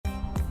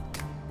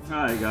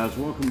Alright guys,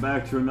 welcome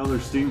back to another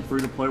Steam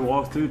free-to-play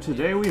walkthrough.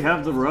 Today we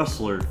have the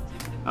Rustler.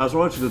 I was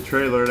watching the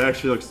trailer, it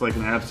actually looks like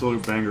an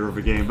absolute banger of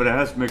a game, but it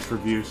has mixed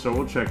reviews, so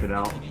we'll check it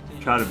out.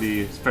 Try to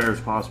be as fair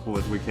as possible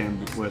as we can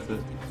with it.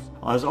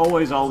 As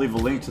always, I'll leave a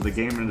link to the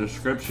game in the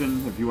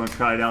description if you want to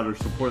try it out or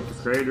support the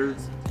creator.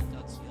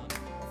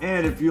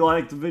 And if you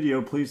like the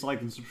video, please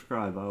like and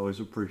subscribe, I always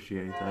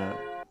appreciate that.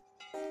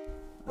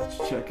 Let's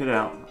check it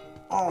out.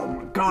 Oh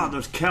my god,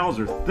 those cows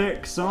are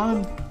thick,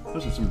 son!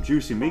 Those are some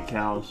juicy meat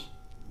cows.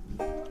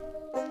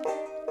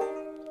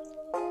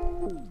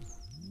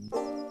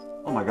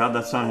 Oh my god,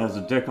 that sign has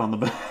a dick on the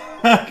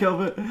back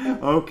of it.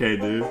 Okay,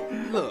 dude.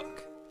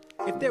 Look,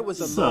 if there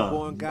was a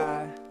lowborn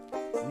guy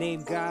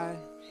named Guy,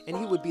 and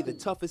he would be the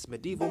toughest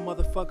medieval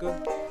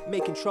motherfucker,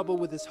 making trouble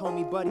with his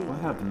homie buddy. What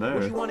happened there?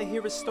 Would you want to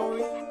hear his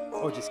story?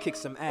 Or just kick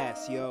some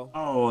ass, yo?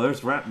 Oh,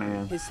 there's Rat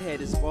Man. His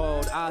head is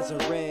bald, eyes are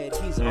red.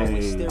 He's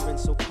always staring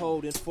so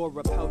cold. And for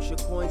a pouch of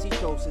coins, he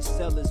shows his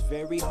sellers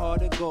very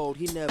hard of gold.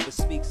 He never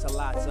speaks a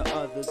lot to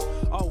others,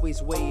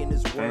 always weighing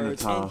his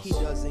words. And he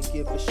doesn't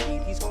give a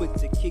shit. He's quick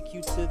to kick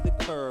you to the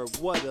curb.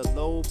 What a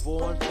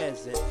low-born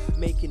peasant,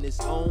 making his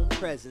own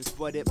presence.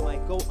 But it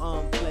might go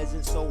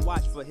unpleasant, so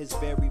watch for his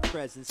very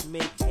presence.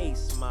 Make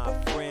haste, my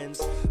friends.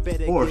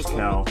 Better give him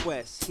a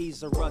quest.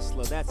 He's a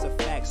rustler, that's a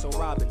fact. So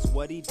Robin's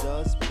what he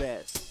does best.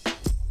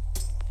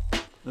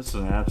 This is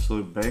an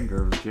absolute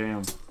banger of a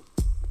jam.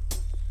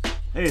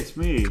 Hey, it's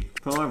me.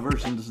 Prologue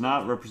version does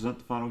not represent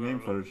the final game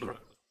footage.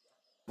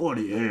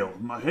 Bloody hell,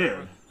 my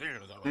head.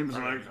 Seems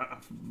like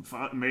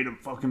I made a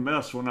fucking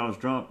mess when I was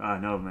drunk. I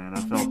know, man.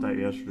 I felt that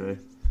yesterday.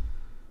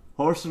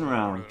 Horsing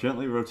around.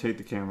 Gently rotate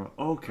the camera.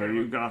 Okay,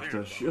 you got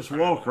this. Just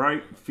walk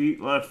right.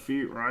 Feet right.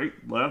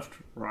 Left,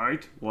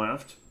 right,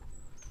 left.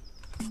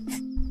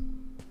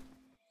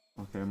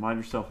 Okay, mind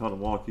yourself how to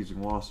walk using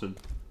Wasted.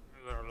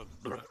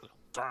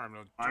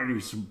 I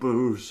need some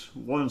booze.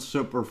 1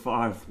 sip or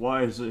 5.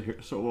 Why is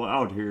it so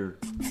loud here?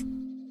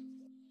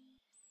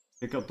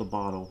 Pick up the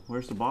bottle.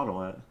 Where's the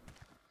bottle at?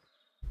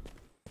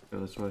 Go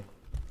this way.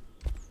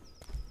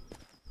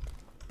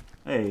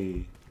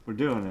 Hey, we're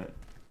doing it.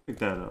 Pick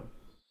that up.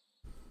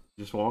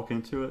 Just walk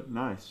into it?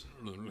 Nice.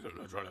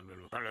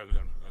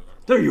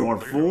 There you are,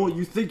 fool!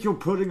 You think you're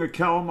putting a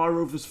cow on my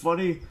roof is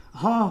funny?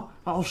 Huh?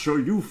 I'll show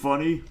you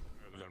funny.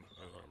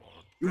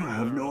 You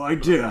have no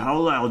idea how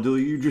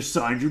loudly you just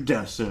signed your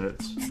death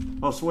sentence.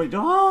 Oh, so wait,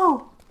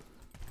 oh!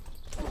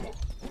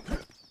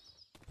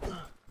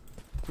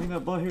 Bring that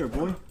butt here,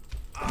 boy.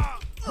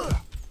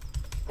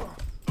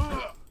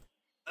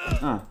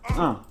 Yeah.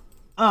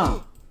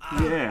 Oh,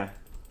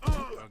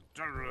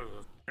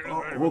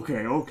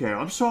 okay,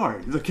 I'm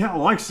sorry. The cow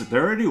likes it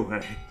there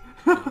anyway.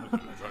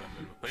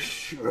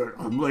 Shit,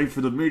 I'm late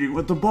for the meeting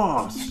with the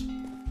boss.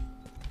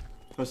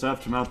 Press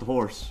F to mount the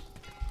horse.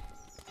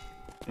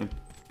 And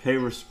pay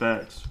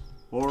respects.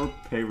 Or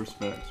pay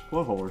respects.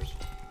 What horse?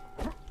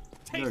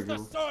 Taste the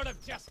sword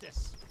of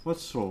justice. What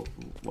sword?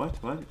 What?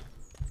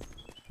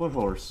 What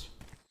horse?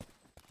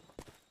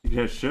 You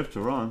get shift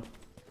to run.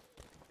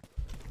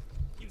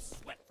 You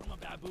sweat from a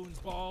baboon's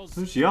balls.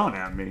 Who's yelling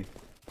at me?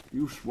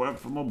 You sweat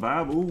from a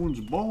baboon's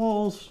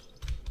balls.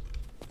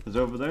 Is it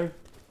over there?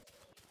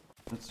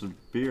 That's a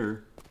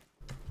beer.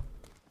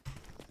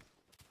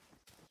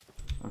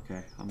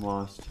 Okay, I'm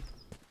lost.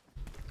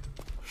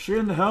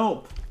 Send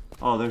help!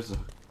 Oh, there's a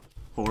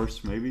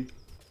horse, maybe.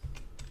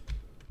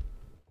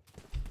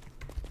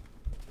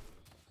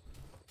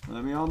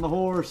 Let me on the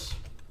horse.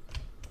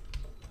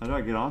 How do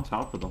I get on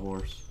top of the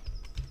horse?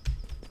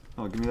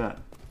 Oh, give me that.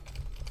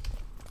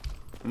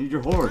 I need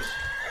your horse.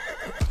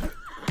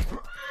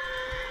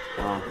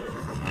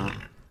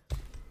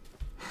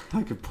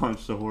 I could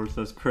punch the horse.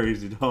 That's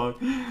crazy,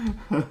 dog.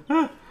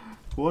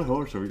 What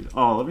horse are we?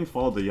 Oh, let me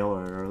follow the yellow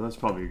arrow. That's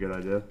probably a good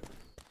idea.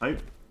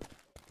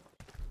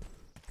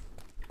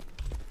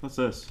 What's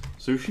this?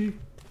 Sushi?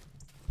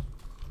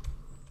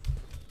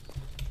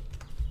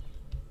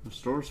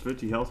 Restores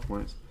 50 health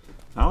points.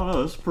 I don't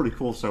know, this is pretty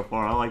cool so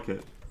far. I like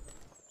it.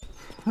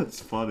 That's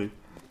funny.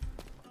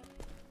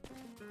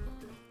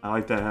 I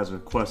like that it has a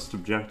quest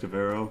objective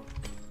arrow.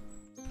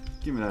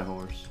 Give me that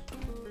horse.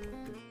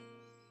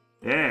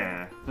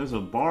 Yeah, there's a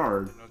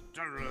bard.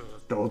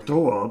 Don't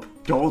throw up.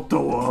 Don't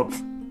throw up.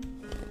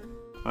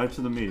 Right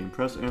to the meeting.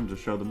 Press M to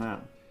show the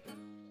map.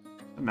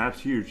 The map's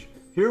huge.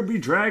 Here be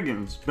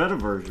dragons, beta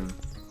version.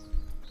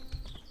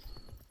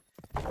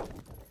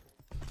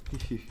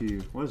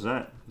 What is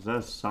that? Is that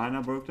a sign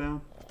I broke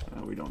down?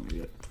 No, we don't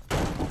need it.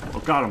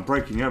 Oh god, I'm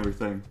breaking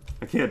everything.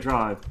 I can't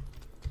drive.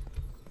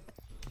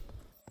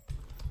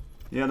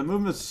 Yeah, the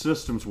movement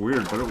system's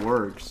weird, but it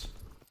works.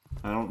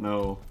 I don't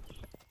know.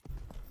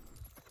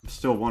 I'm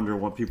still wondering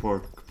what people are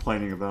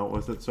complaining about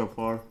with it so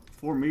far.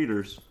 4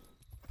 meters.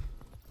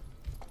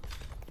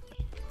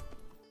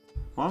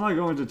 Why am I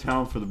going to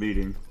town for the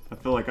meeting? I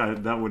feel like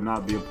that would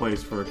not be a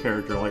place for a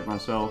character like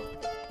myself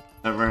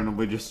that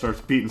randomly just starts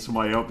beating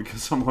somebody up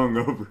because I'm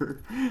hungover.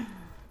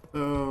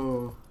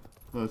 Oh,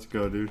 let's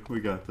go, dude. We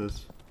got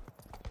this.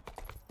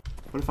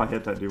 What if I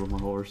hit that dude with my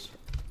horse?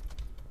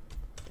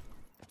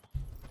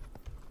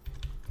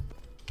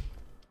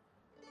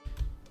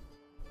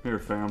 Here,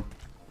 fam.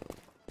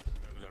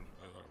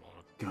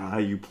 Guy,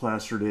 you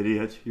plastered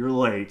idiot. You're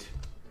late.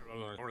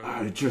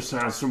 I just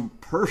had some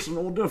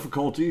personal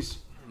difficulties.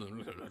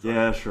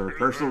 Yeah, sure.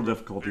 Personal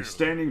difficulties.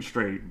 Standing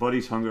straight.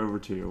 Buddy's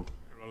hungover too.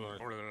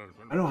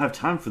 I don't have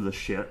time for this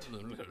shit.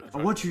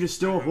 I want you to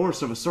steal a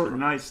horse of a certain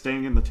knight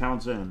staying in the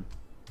town's inn.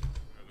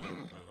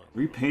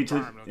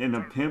 Repainted in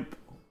a pimp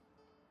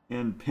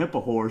a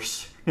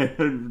horse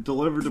and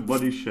delivered to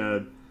Buddy's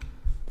shed.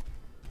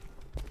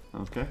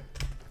 Okay.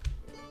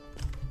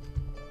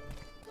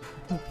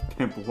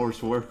 Pimp a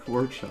horse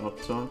workshop,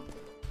 son.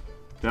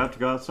 Do I have to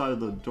go outside of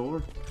the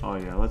door? Oh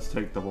yeah, let's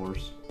take the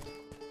horse.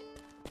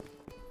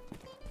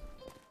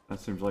 That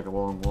seems like a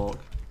long walk.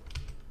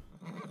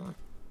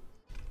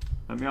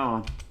 Let me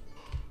on.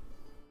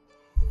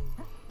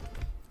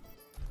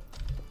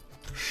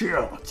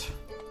 Shit!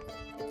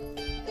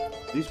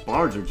 These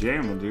bards are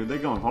jamming, dude. They're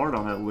going hard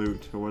on that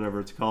loot, or whatever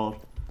it's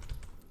called.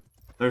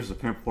 There's the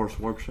Pimp Horse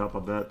Workshop, I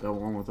bet. That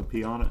one with a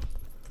P on it.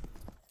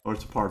 Or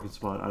it's a parking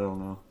spot, I don't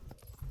know.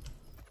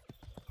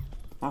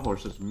 My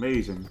horse is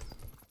amazing.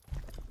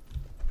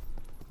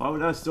 Why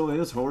would I steal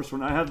his horse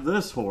when I have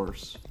this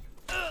horse?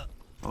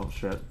 Oh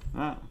shit.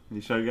 Ah,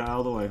 you should have got out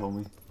of the way,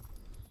 homie.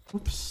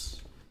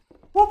 Whoops.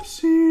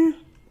 Whoopsie!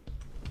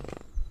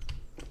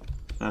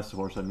 That's the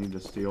horse I need to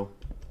steal.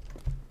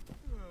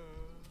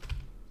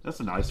 That's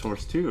a nice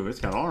horse too.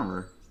 It's got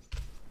armor.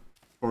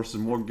 Horse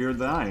is more geared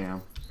than I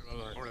am.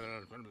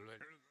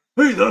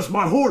 Hey, that's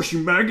my horse, you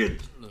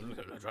maggot!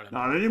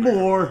 Not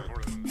anymore!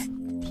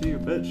 See you,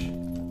 bitch.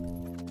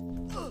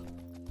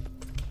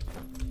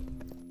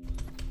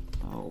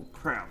 Oh,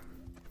 crap.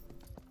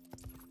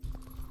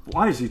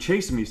 Why is he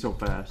chasing me so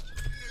fast?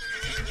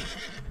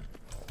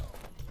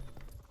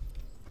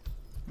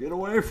 Get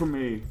away from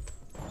me!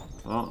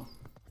 Oh.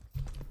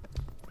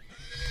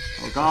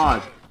 Oh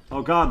god.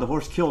 Oh god, the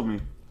horse killed me.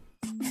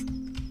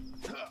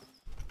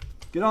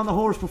 Get on the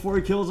horse before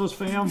he kills us,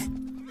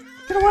 fam.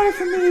 Get away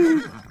from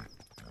me!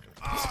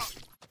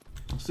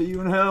 I'll see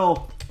you in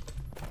hell.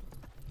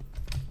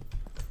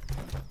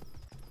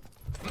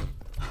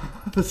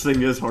 This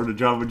thing is hard to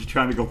drive when you're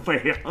trying to go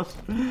fast.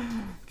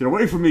 Get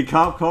away from me,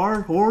 cop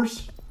car,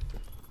 horse.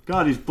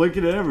 God, he's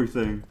blinking at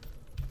everything.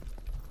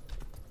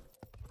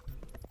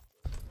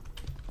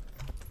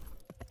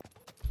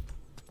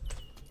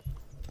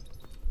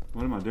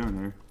 What am I doing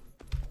here?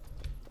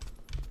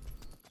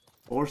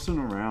 Horsing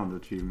around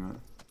achievement.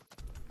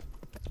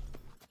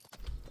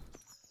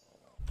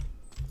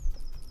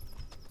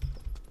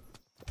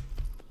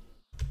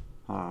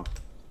 Huh.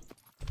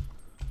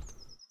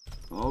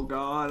 Oh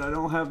god, I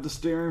don't have the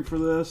steering for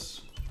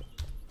this.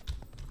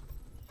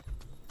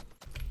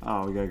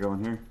 Oh, we gotta go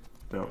in here?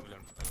 Yep.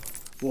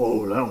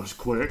 Whoa, that was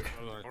quick.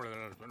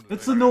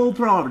 It's a no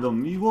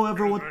problem. You will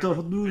ever want to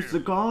lose the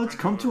gods?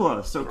 Come to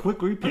us. A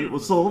quick repaint will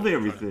solve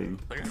everything.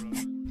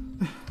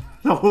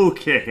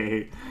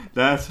 Okay,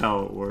 that's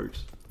how it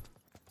works.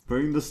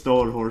 Bring the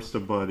stolen horse to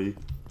Buddy.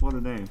 What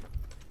a name.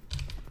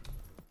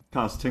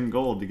 Costs 10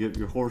 gold to get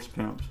your horse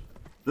pimped.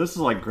 This is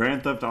like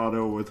Grand Theft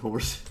Auto with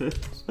horses.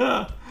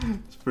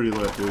 It's pretty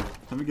lit, dude.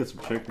 Let me get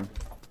some chicken.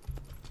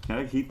 Can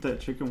I heat that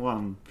chicken while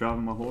I'm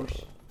driving my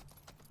horse?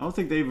 I don't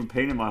think they even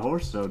painted my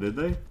horse though, did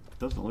they?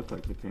 Doesn't look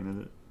like they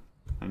painted it.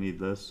 I need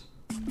this.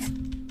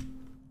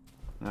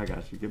 I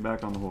got you. Get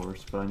back on the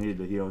horse. But I needed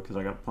to heal because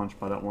I got punched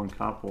by that one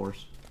cop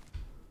horse.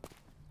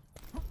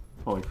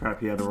 Holy crap,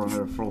 he had to run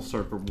in a full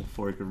circle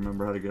before he could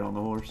remember how to get on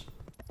the horse.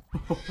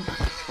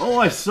 Oh,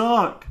 I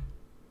suck!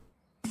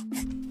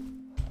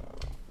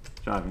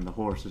 Driving the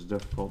horse is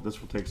difficult.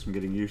 This will take some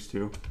getting used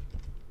to.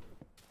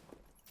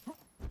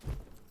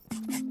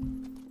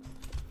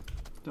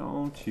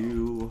 Don't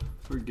you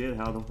forget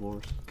how to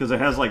horse. Because it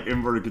has like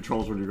inverted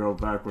controls when you go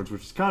backwards,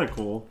 which is kind of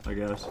cool, I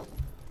guess.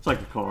 It's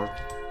like a car.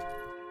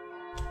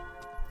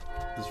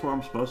 Is this where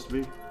I'm supposed to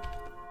be?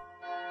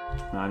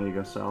 No, I need to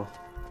go south.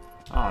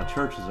 Ah,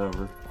 church is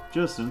over.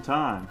 Just in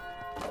time.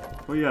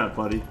 Where you at,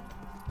 buddy?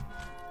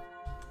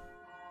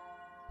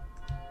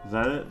 Is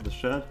that it? The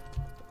shed?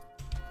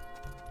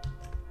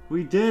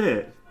 We did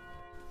it!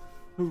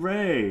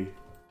 Hooray!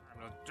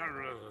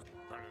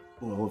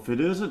 Well, if it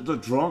isn't the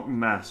drunk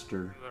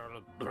master.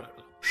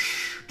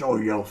 Shh,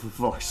 don't yell for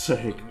fuck's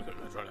sake.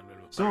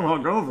 So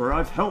hungover,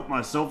 I've helped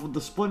myself with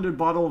the splendid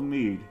bottle of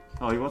mead.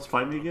 Oh, he wants to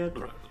fight me again?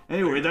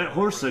 Anyway, that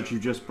horse that you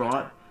just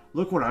brought,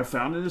 look what I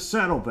found in his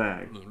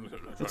saddlebag.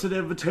 It's an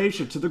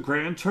invitation to the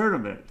grand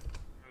tournament.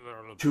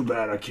 Too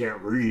bad I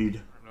can't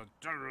read.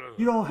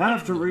 You don't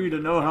have to read to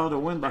know how to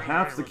win the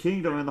half the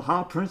kingdom in the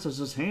hot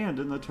princess's hand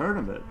in the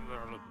tournament.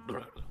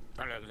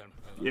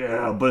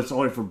 Yeah, but it's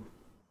only for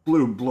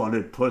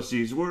blue-blooded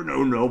pussies. We're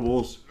no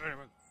nobles.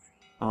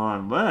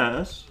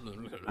 Unless...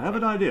 I have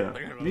an idea.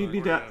 Meet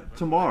me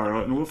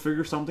tomorrow and we'll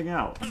figure something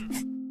out.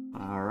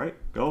 Alright,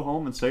 go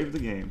home and save the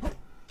game.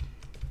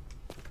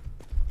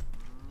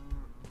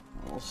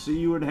 I'll see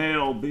you in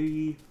hell,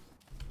 B.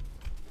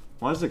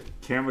 Why does the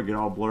camera get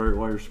all blurry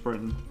while you're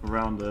sprinting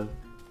around the...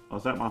 Oh,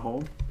 is that my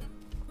home?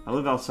 I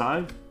live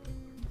outside?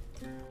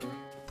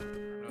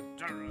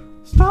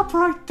 Stop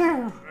right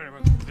there!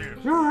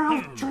 You're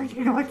out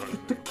drinking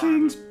like the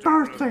king's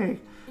birthday,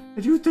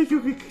 and you think you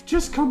could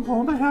just come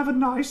home and have a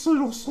nice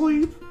little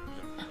sleep?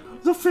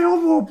 The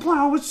field won't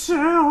plow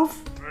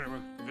itself.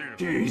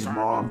 Jeez,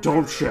 Mom,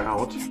 don't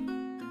shout.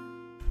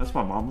 That's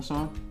my mama's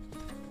song?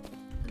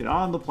 Get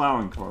on the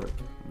plowing cart.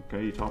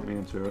 Okay, you talked me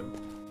into it.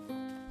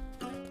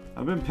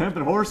 I've been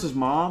pimping horses,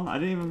 Mom. I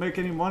didn't even make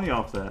any money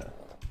off that.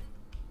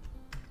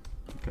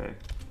 Okay.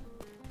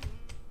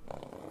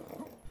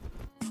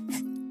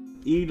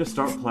 E to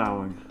start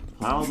plowing.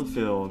 Plow the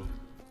field.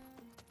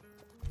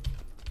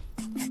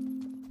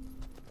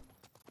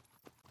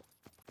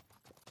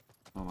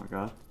 Oh my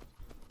god.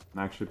 I'm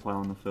actually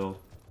plowing the field.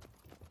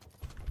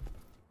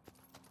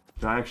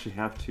 Do I actually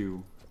have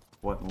to?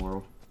 What in the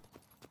world?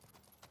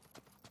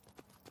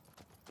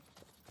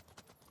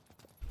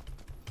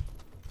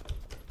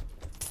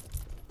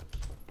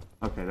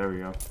 Okay, there we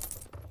go.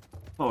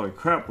 Holy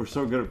crap, we're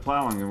so good at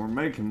plowing and we're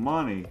making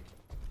money.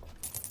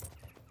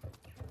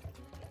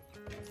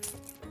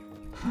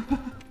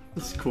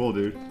 This is cool,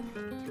 dude.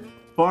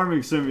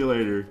 Farming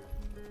simulator.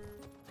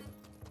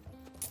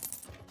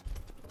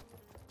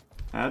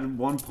 Added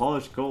 1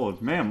 polished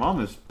gold. Man, Mom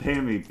is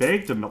paying me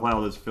big to plow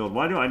this field.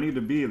 Why do I need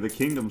to be the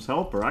kingdom's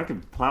helper? I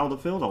can plow the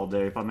field all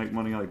day if I make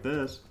money like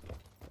this.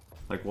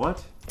 Like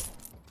what?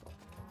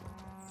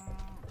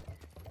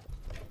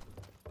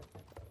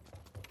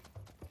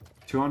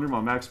 $200 my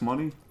max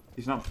money?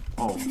 He's not.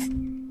 Oh.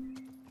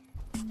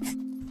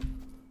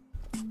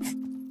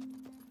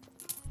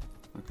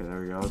 Okay,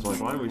 there we go. I was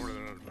like, why do we.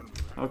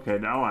 Okay,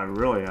 now I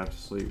really have to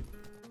sleep.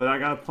 But I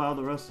gotta plow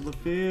the rest of the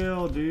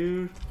field,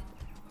 dude.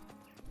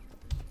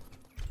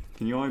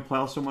 Can you only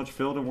plow so much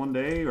field in one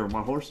day? Or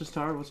my horse is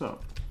tired? What's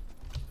up?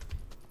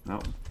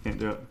 Nope, can't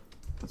do it.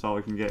 That's all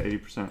we can get,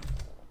 80%.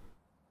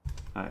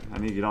 Alright, I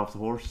need to get off the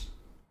horse.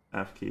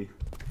 F key.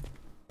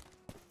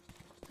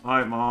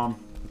 Alright,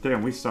 Mom.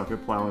 Damn, we suck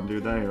at plowing,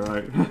 dude. That ain't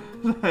right.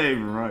 That ain't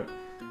even right.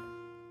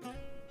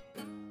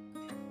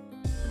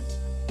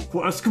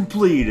 Quest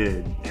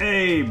completed.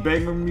 Hey,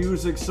 banger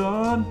music,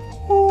 son.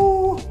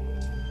 Ooh.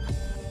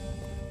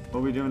 What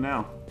are we doing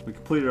now? We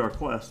completed our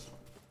quest.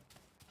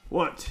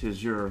 What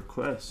is your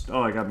quest?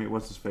 Oh, I gotta meet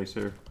what's his face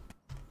here.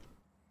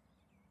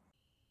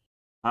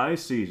 High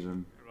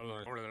season.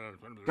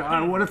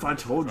 God, what if I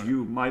told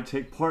you might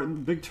take part in the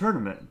big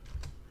tournament?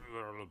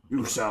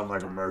 You sound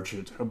like a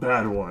merchant. A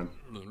bad one.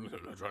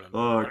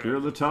 Look, you're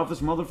the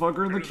toughest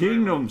motherfucker in the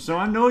kingdom, so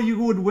I know you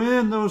would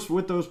win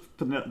with those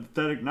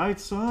pathetic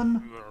knights,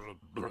 son.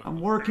 I'm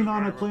working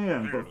on a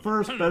plan, but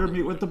first, better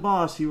meet with the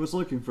boss. He was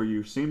looking for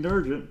you. Seemed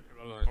urgent.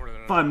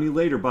 Find me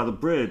later by the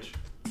bridge.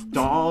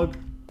 Dog.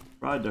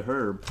 Ride to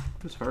Herb.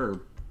 Who's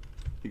Herb?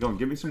 You gonna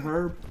give me some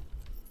Herb?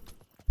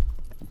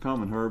 I'm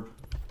coming, Herb.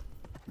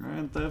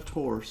 Grand Theft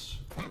Horse.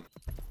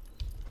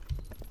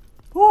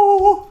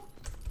 Oh!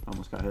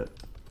 Almost got hit.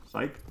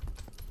 Psych.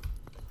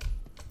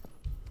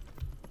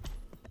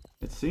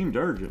 It seemed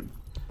urgent.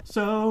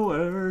 So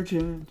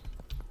urgent.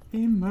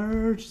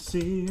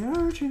 Emergency.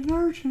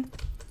 Urgent.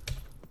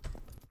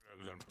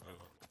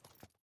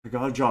 I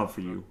got a job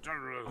for you.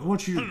 I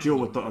want you to deal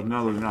with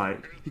another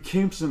knight. He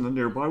camps in the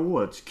nearby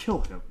woods.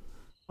 Kill him.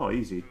 Oh,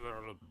 easy.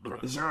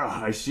 Is there a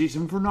high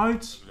season for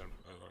knights?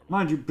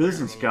 Mind your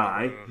business,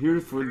 guy.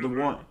 Here for the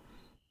one.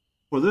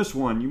 For this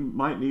one, you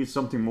might need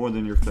something more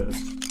than your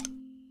fist.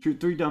 Shoot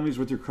 3 dummies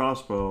with your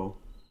crossbow.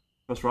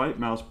 Press right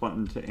mouse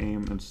button to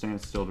aim and stand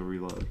still to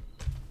reload.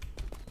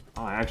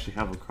 Oh, I actually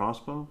have a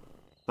crossbow?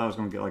 Thought I was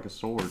gonna get like a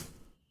sword.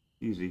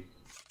 Easy.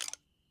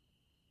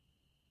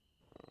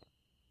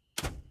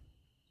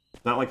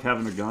 Is that like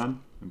having a gun?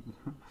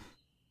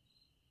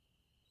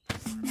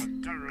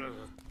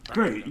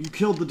 Great, you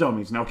killed the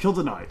dummies. Now kill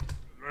the knight.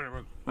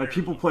 My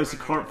people place a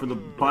cart for the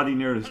body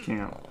near his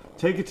camp.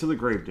 Take it to the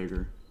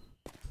gravedigger.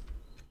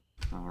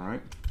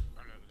 Alright.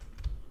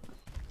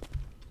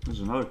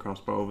 There's another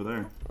crossbow over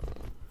there.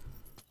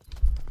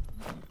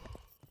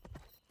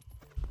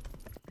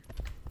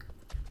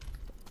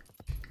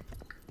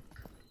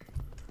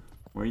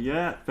 Where you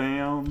at,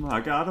 fam?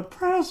 I got a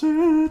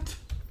present!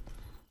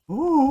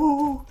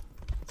 Oh!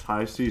 It's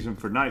high season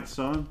for knights,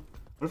 son.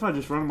 What if I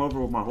just run him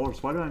over with my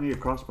horse? Why do I need a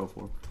crossbow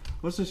for?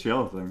 What's this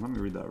yellow thing? Let me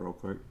read that real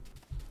quick.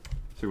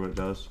 See what it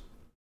does.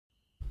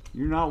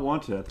 You're not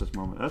wanted at this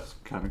moment. That's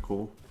kind of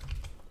cool.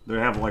 They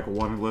have like a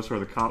wanted list where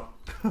the cop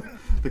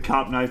the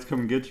cop knights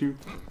come and get you.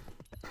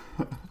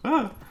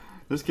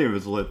 This game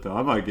is lit though.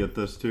 I might get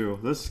this too.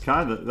 This is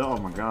kind of, oh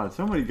my god,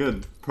 so many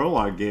good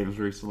prologue games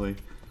recently.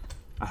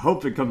 I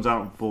hope it comes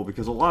out in full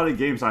because a lot of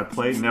games I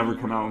played never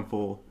come out in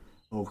full.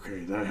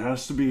 Okay, that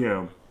has to be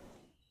him.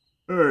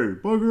 Hey,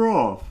 bugger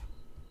off.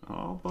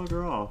 Oh,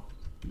 bugger off.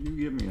 You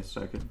give me a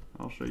second.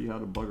 I'll show you how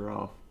to bugger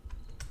off.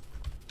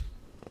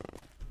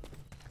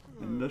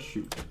 And let's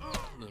shoot.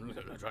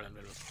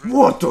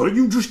 What the?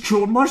 You just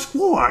killed my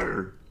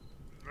squire!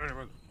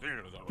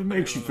 If it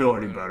makes you feel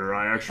any better,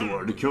 I actually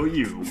wanted to kill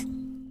you.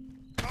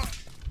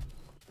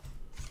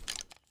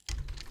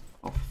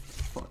 Oh,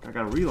 fuck. I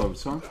gotta reload,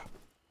 son.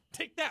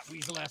 Take that,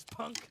 weasel ass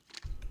punk.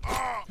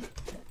 Oh,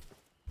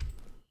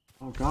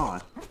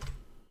 God.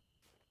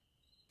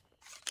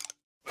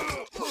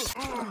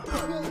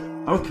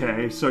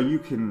 Okay, so you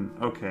can...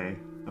 Okay.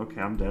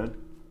 Okay, I'm dead.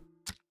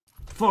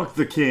 Fuck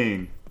the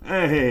king!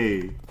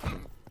 Hey!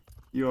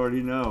 You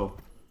already know.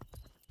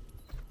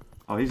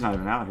 Oh, he's not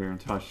even out here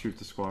until I shoot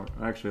the squad.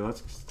 Actually,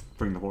 let's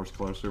bring the horse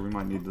closer. We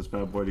might need this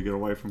bad boy to get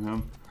away from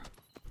him.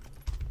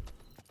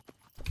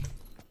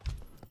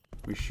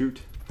 We shoot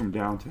from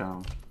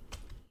downtown.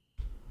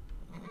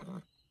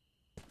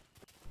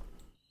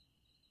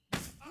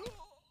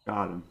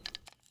 Got him.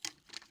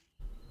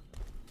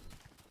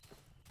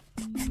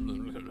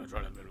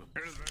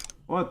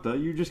 What the?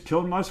 You just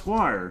killed my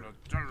squire.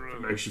 If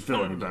it makes you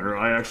feel any better,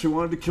 I actually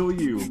wanted to kill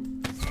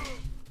you.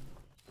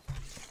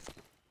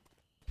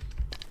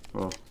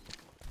 Oh.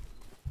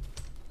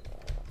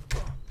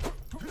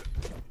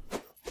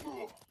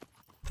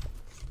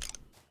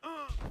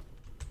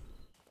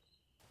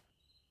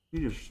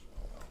 You just...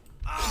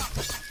 I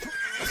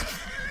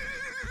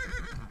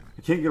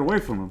can't get away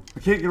from him. I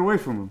can't get away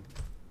from him.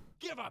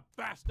 Give up,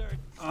 bastard!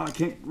 Oh, I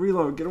can't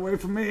reload. Get away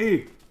from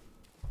me!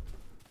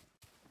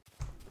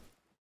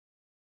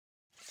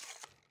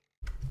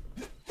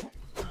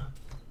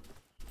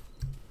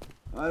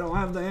 I don't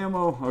have the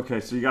ammo. Okay,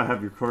 so you gotta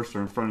have your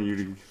cursor in front of you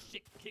to...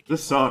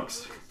 This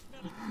sucks.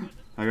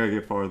 I gotta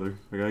get farther.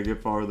 I gotta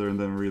get farther and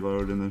then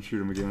reload and then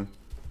shoot him again.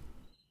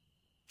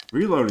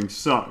 Reloading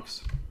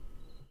sucks.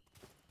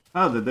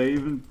 How did they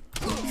even...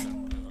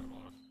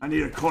 I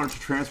need a cart to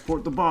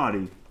transport the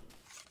body.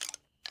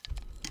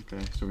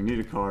 Okay, so we need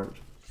a cart.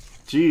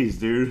 Jeez,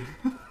 dude.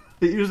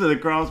 Using the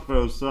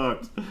crossbow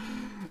sucks.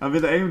 I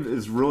mean, the aim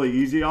is really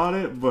easy on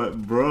it,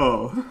 but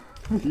bro,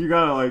 you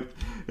gotta like...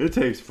 It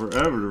takes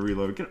forever to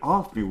reload. Get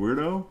off me,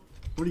 weirdo.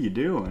 What are you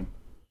doing?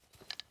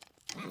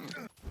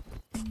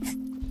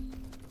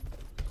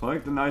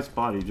 Collect the nice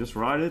body. Just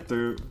ride it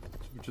through.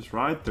 Just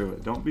ride through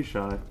it. Don't be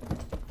shy.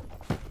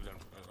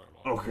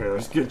 Okay,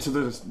 let's get to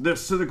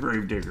this to the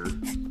gravedigger.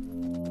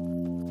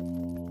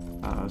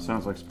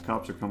 Sounds like some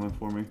cops are coming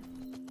for me.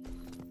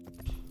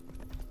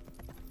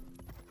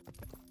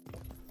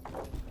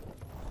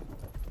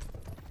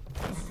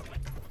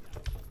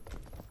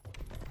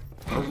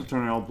 Why is it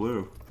turning all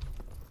blue?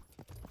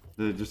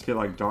 Did it just get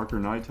like darker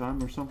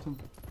nighttime or something?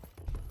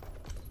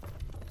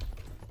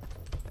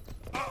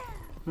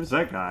 Who's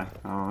that guy?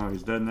 I don't know,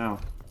 he's dead now.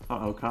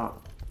 Uh-oh,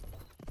 cop.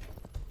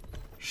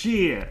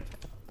 Shit!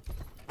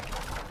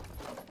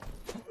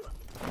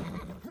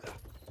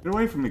 Get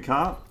away from me,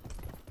 cop!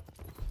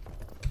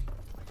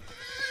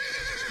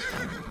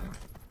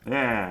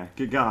 Yeah,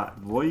 get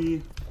got,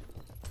 boy!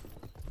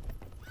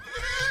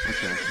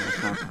 Okay,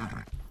 that's not...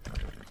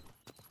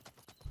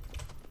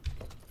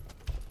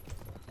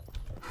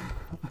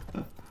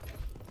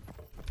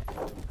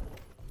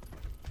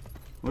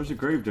 Where's the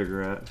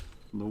gravedigger at?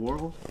 In the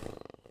world?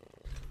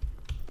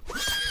 Well,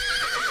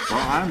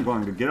 I'm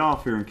going to get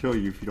off here and kill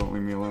you if you don't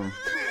leave me alone.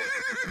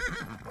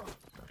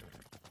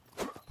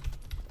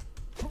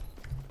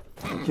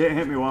 You can't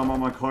hit me while I'm on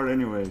my cart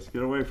anyways.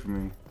 Get away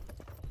from me.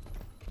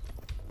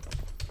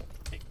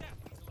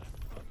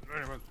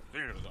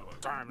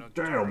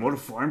 Damn, what a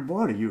fine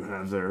body you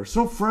have there.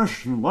 So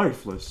fresh and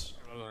lifeless.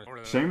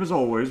 Same as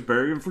always,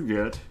 bury and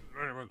forget.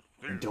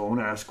 And don't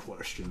ask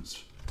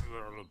questions.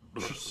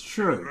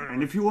 Sure,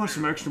 and if you want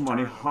some extra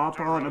money, hop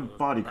on a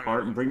body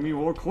cart and bring me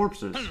more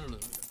corpses.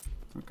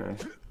 Okay.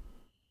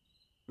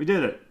 We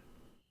did it.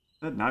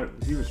 That night,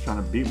 he was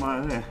trying to beat my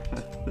ass.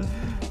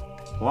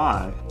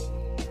 Why?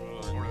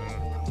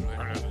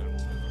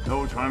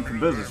 No time for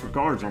business with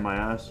guards on my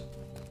ass.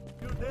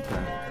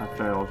 Okay, I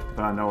failed,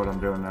 but I know what I'm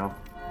doing now.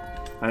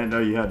 I didn't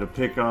know you had to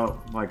pick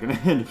up, like, an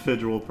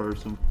individual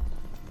person.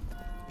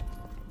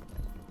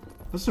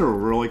 This is a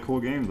really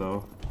cool game,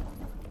 though.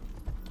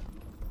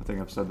 I think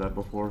I've said that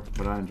before,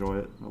 but I enjoy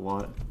it a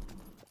lot.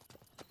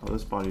 Oh,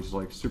 this body's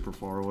like super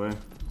far away.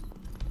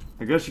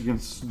 I guess you can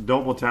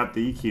double tap the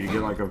E key to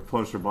get like a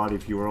closer body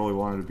if you really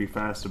wanted to be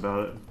fast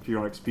about it. If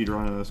you're like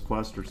speedrunning this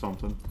quest or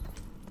something.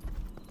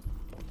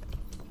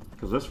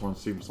 Because this one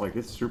seems like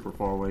it's super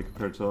far away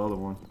compared to the other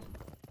one.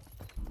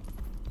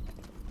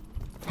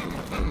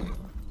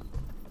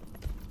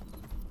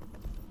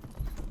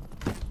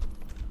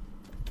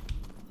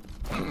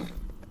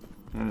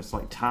 And it's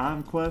like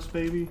time quest,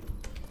 baby.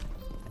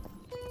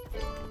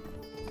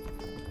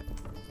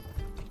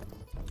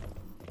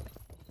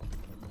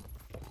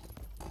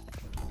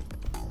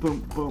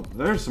 Boom, boom.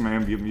 There's some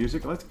ambient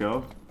music. Let's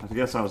go. I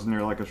guess I was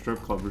near like a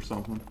strip club or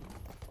something.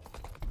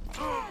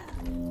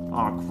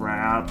 Oh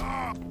crap.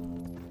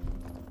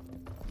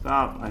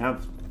 Stop. I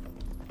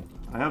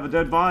have a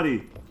dead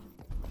body.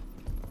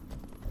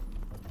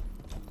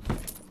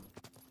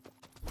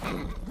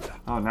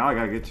 Oh, now I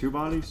gotta get two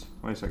bodies?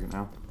 Wait a second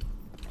now.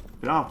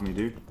 Get off me,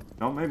 dude.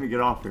 Don't make me get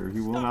off here.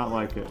 You will not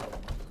like it.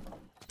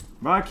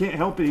 But I can't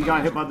help it. He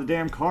got hit by the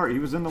damn cart. He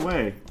was in the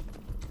way.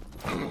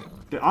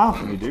 Get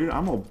off me, dude.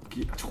 I'm gonna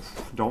get...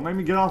 Don't make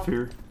me get off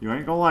here. You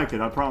ain't gonna like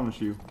it, I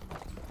promise you.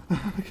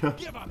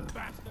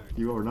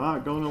 You are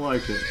not gonna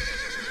like it.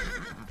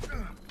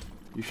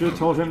 You should have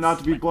told him not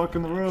to be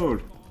blocking the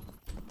road.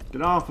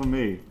 Get off of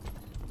me.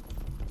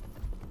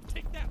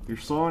 You're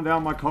slowing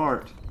down my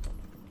cart.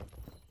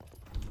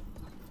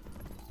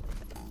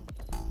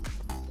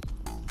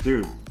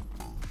 Dude.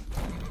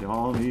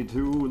 Y'all need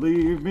to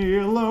leave me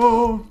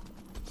alone.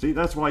 See,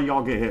 that's why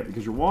y'all get hit,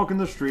 because you're walking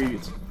the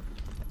streets.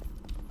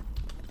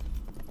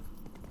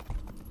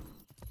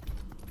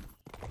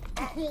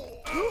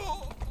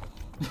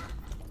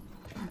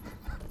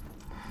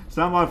 It's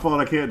not my fault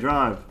I can't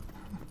drive.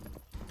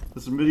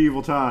 This is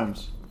medieval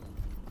times.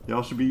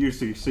 Y'all should be used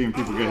to seeing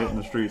people get hit in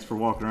the streets for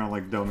walking around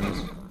like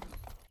dummies.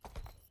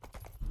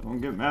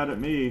 Don't get mad at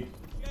me.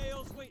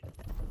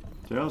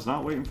 Jail's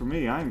not waiting for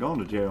me. I ain't going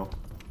to jail,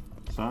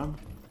 son.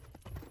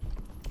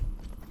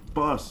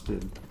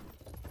 Busted.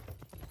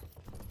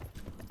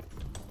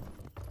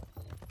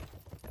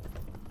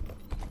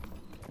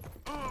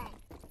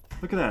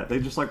 Look at that. They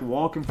just like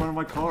walk in front of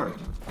my car.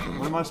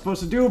 What am I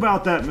supposed to do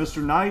about that,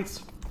 Mr.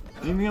 Knights?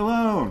 Leave me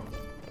alone.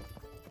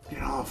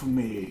 Get off of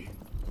me.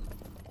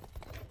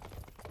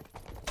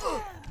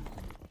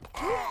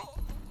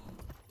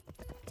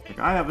 Like,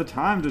 I have a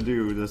time to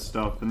do this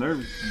stuff, and they're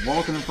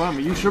walking in front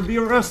of me. You should be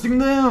arresting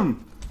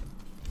them.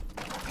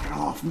 Get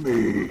off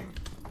me.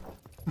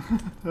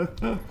 I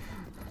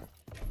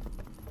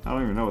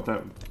don't even know what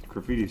that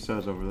graffiti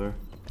says over there.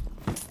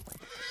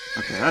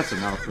 Okay, that's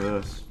enough for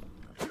this.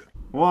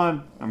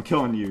 1, I'm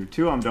killing you.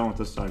 2, I'm done with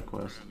this side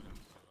quest.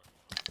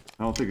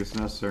 I don't think it's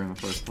necessary in the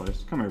first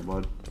place. Come here,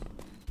 bud.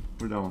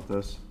 We're done with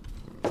this.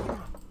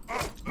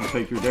 I'll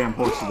take your damn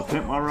horse to the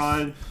pimp my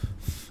ride.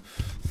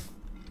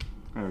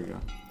 There we go.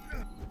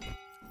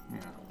 Yeah.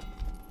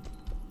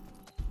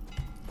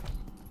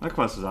 That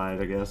quest is alright,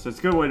 I guess. It's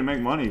a good way to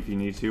make money if you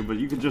need to, but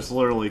you could just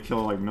literally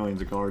kill like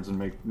millions of guards and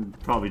make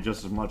probably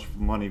just as much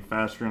money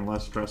faster and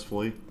less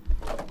stressfully.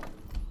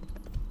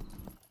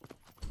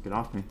 Get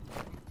off me.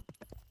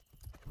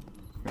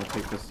 Gotta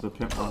take this to the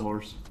Pimp My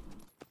Horse.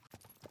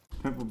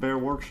 Pimp a Bear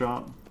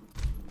Workshop.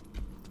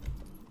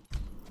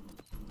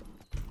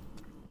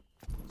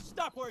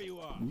 Stop where you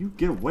are. You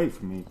get away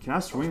from me. Can I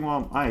swing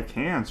while I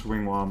can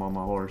swing while I'm on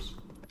my horse.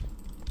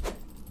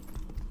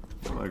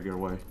 I'll let it get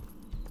away.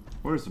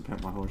 Where's the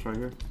Pimp My Horse? Right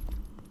here.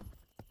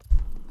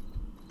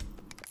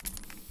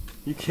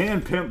 You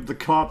can pimp the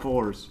cop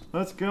horse.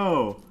 Let's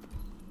go.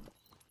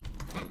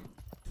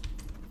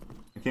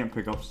 I can't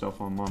pick up stuff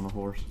while I'm on the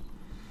horse.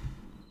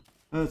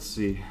 Let's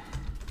see.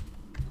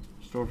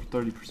 Store for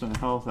 30%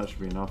 health. That should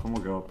be enough. I'm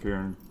gonna go up here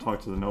and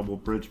talk to the noble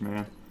bridge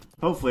man.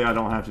 Hopefully I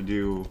don't have to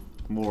do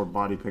more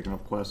body picking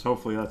up quests.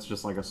 Hopefully that's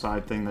just like a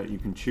side thing that you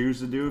can choose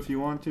to do if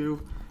you want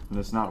to, and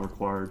it's not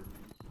required.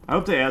 I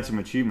hope they add some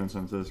achievements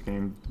into this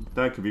game.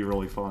 That could be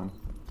really fun.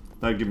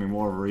 That'd give me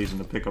more of a reason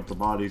to pick up the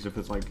bodies if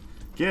it's like,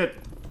 get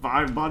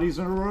 5 bodies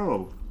in a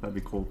row. That'd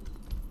be cool.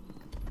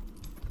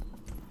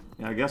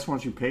 Yeah, I guess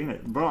once you paint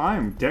it. Bro, I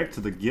am decked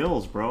to the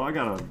gills, bro. I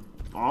got a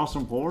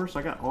awesome horse.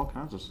 I got all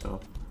kinds of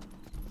stuff.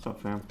 What's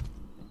up, fam?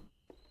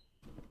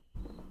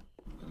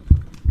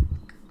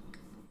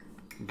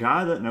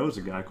 Guy that knows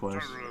a guy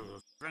quest.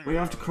 We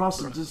have to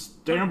cross this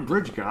damn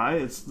bridge, guy.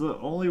 It's the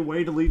only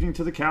way to leading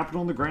to the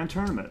capital in the grand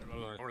tournament.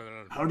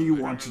 How do you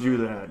want to do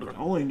that?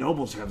 Only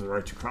nobles have the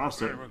right to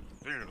cross it.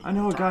 I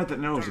know a guy that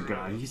knows a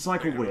guy. He's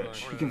like a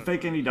witch. He can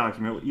fake any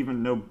document, even a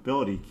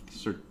nobility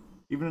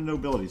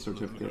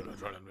certificate.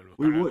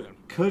 We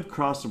could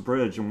cross the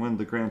bridge and win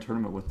the grand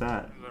tournament with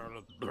that.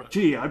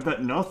 Gee, I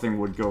bet nothing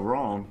would go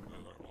wrong.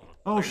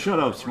 Oh, shut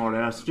up,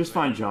 smartass. Just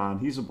find John.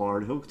 He's a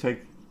bard. He'll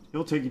take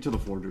you to the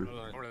forger.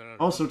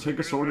 Also, take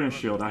a sword and a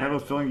shield. I have a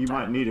feeling you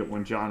might need it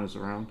when John is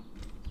around.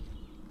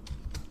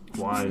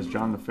 Why? Is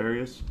John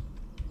nefarious?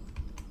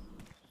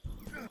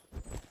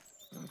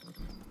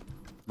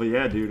 But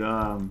yeah, dude,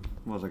 what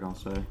was I gonna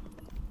say?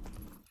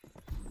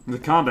 The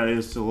combat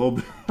is a little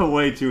bit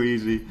way too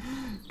easy.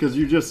 Because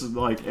you just,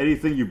 like,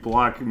 anything you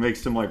block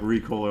makes them, like,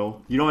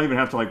 recoil. You don't even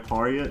have to, like,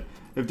 parry it.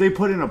 If they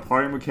put in a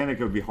parry mechanic,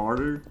 it would be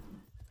harder.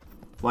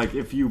 Like,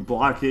 if you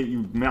block it,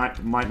 you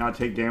might not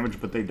take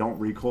damage, but they don't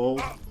recoil.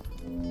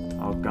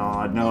 Oh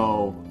god,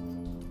 no.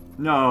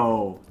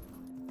 No.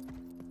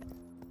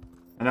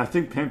 And I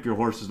think Pimp Your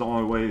Horse is the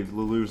only way to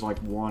lose,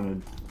 like,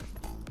 wanted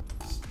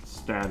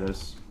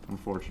status,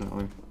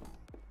 unfortunately.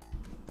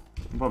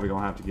 I'm probably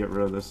gonna have to get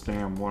rid of this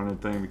damn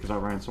wanted thing because I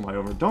ran somebody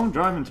over. Don't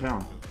drive in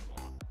town.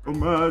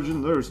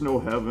 Imagine there's no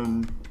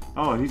heaven.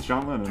 Oh, he's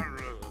John Lennon.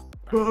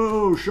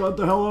 Oh, shut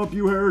the hell up,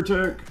 you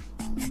heretic!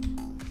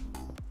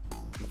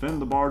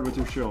 Defend the bard with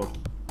your shield.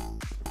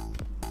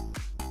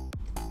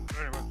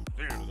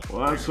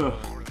 Well, that's a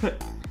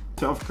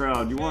tough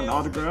crowd. You want an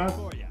autograph?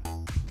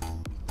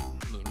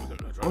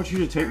 I want you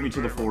to take me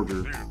to the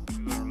forger.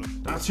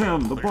 That's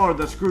him, the bard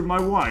that screwed my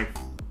wife.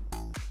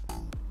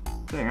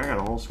 Dang, I got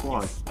a whole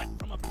squad.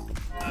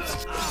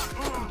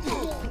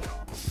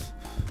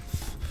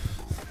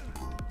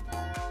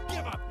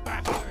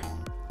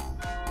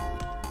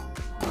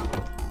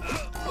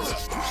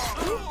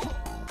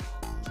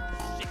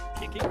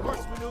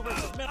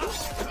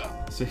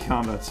 See,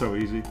 combat's so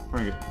easy.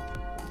 Bring it.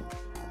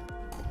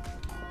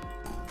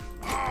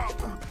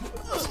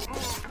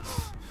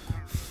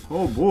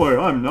 Oh boy,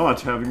 I'm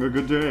not having a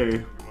good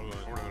day.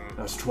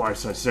 That's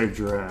twice I saved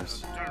your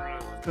ass.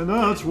 And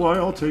that's why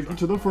I'll take you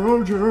to the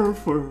forger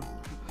for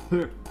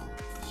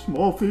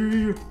Small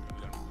fee.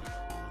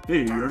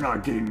 Hey, you're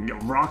not getting a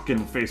rock in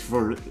the face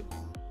for...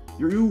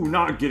 You're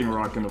not getting a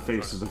rock in the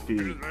face as a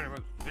fee.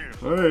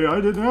 Hey,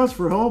 I didn't ask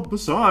for help.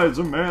 Besides,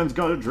 a man's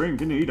got to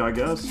drink and eat, I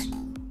guess.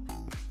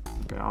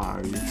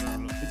 God,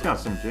 he's got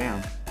some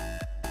jam.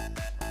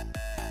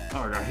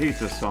 Oh, I hate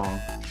this song.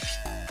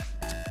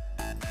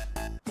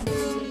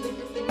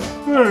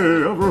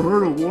 Hey, ever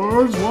heard of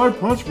words? Why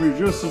punch me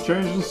just to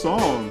change the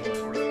song?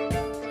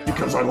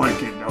 Because I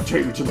like it. Now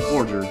take me to the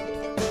forger.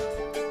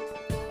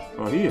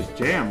 Oh, he is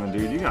jamming,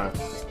 dude. You got...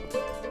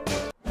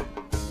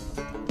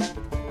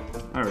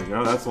 There we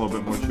go. That's a little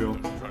bit more chill.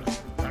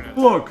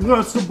 Look,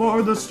 that's the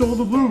bar that stole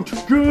the loot.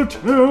 Get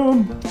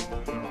him!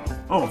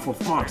 Oh, for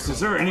fuck's, is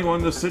there anyone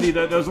in the city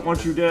that doesn't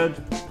want you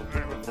dead?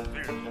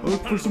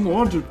 Look for some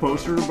wanted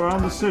posters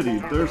around the city.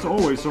 There's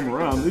always some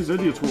around. These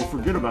idiots will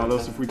forget about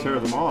us if we tear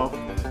them off.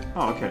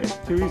 Oh, okay.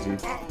 Too easy.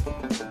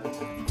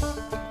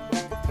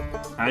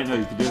 I didn't know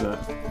you could do that.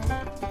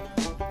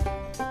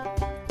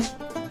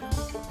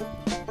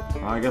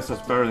 Well, I guess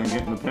that's better than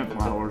getting the pimp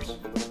my horse.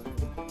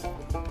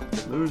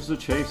 Lose the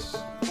chase.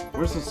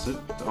 Where's the...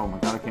 Oh my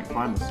god, I can't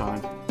find the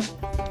sign.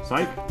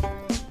 Psych?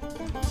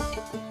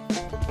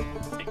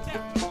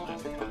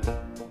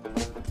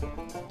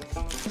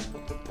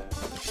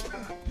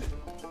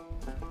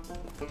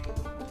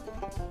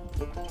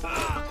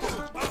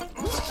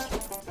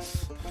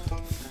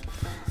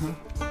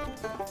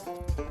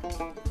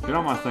 Get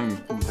on my thing,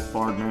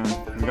 Bard man.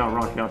 We gotta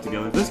rock out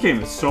together. This game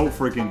is so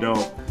freaking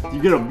dope.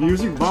 You get a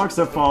music box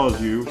that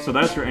follows you, so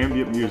that's your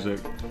ambient music.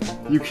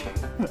 You can...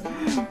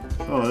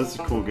 Oh, this is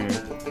a cool game.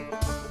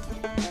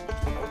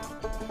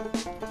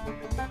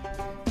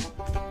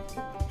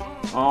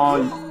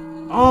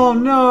 Oh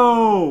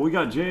no! We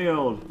got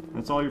jailed.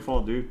 That's all your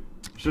fault, dude.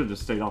 Should've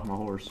just stayed off my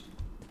horse.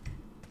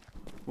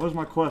 Where's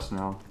my quest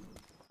now?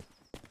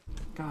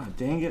 God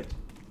dang it.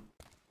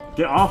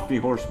 Get off me,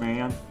 horse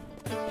man.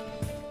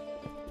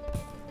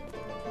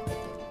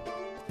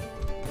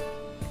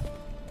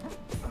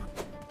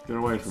 Get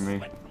away from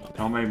me.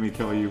 Don't make me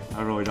kill you.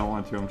 I really don't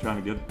want to. I'm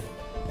trying to get...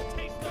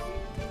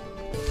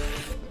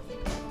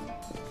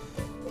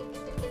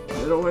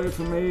 Get away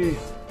from me.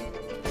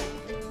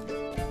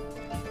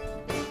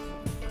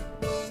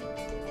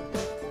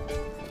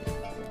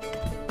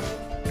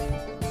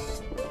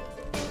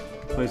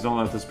 Please don't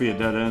let this be a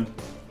dead end.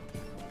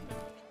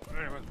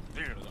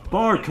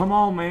 Bard, come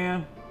on,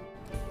 man.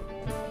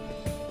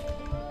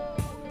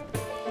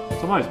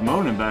 Somebody's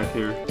moaning back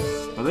here.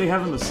 Are they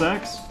having the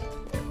sex?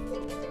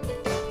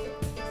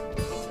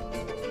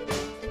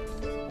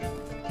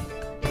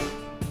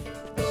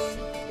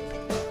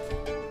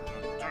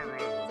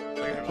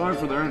 Sorry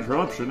for their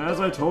interruption. As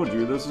I told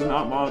you, this is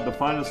not the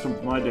finest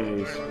of my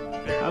days.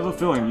 I have a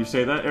feeling you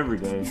say that every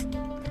day.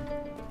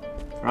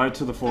 Right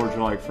to the forge,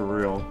 like, for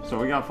real. So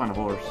we gotta find a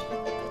horse.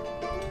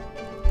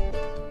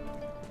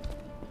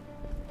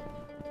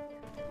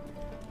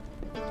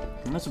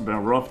 This has been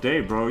a rough day,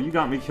 bro. You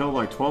got me killed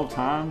like 12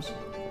 times.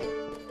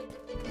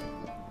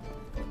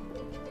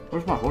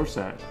 Where's my horse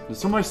at? Did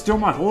somebody steal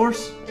my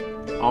horse?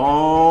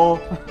 Oh.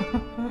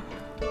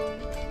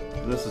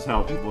 This is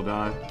how people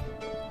die.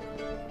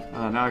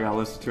 Now I gotta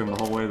listen to him the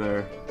whole way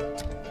there.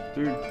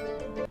 Dude,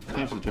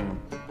 change the jam.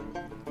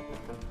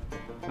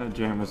 That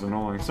jam is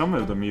annoying. Some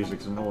of the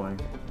music's annoying.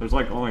 There's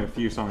like only a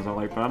few songs I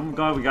like, but I'm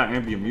glad we got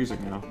ambient music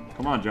now.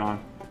 Come on,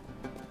 John.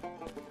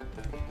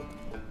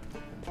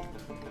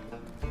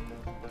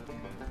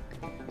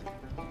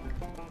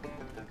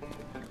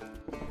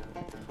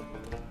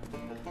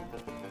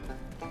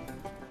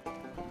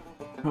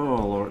 Oh,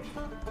 Lord.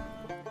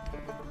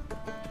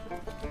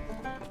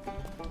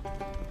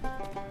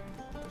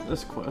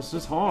 This quest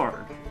is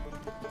hard.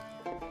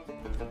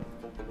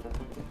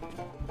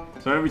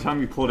 So every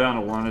time you pull down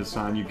a wanted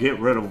sign, you get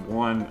rid of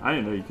one. I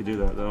didn't know you could do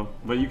that, though.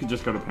 But you could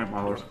just go to Pimp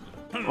My Horse.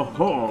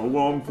 Oh,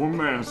 well, I'm for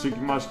man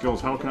seeking my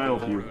skills. How can I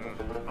help you?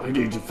 I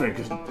need to fake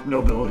a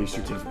nobility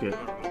certificate.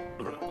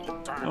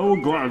 I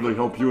will gladly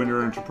help you in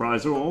your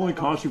enterprise. It will only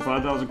cost you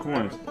 5,000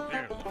 coins.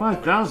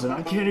 5,000?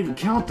 I can't even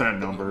count that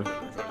number.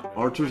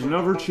 Archer's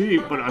never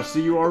cheap, but I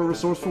see you are a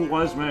resourceful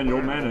wise man.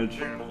 You'll manage.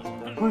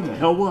 Where the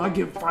hell will I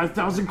get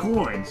 5,000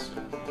 coins?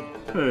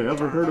 Hey,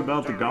 ever heard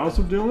about the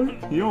gossip dealer?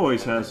 He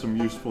always has some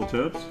useful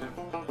tips.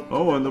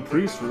 Oh, and the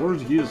priest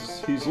warns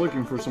he's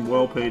looking for some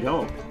well-paid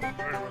help.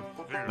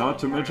 Not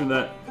to mention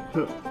that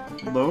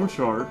loan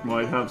shark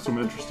might have some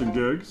interesting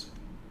gigs.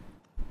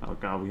 Oh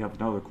god, we have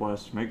another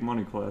quest. Make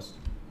money quest.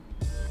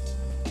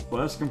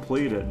 Quest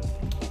completed.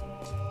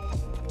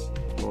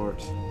 Lord.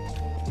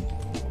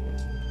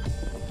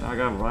 Now I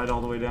gotta ride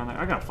all the way down there.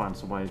 I gotta find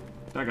somebody.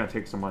 I gotta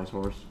take somebody's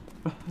horse.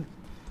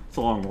 It's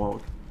a long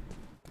walk.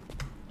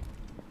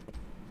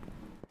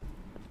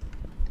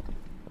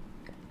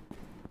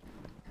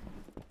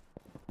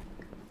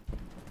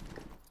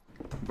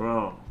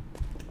 Bro.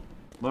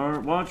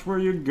 Watch where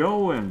you're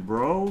going,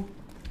 bro.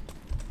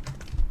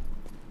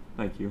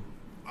 Thank you.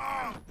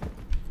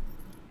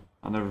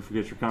 I'll never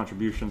forget your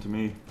contribution to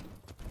me.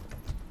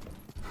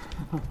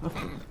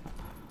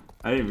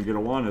 I didn't even get a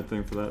wanted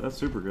thing for that. That's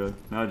super good.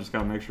 Now I just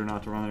gotta make sure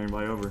not to run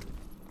anybody over.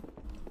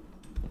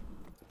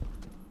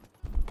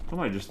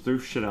 Somebody just threw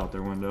shit out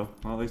their window.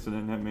 Well, at least it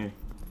didn't hit me.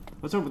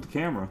 What's up with the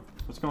camera?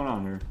 What's going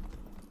on here?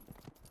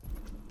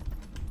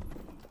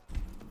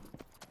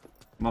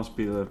 Must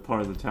be the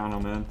part of the town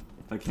I'm in.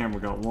 That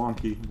camera got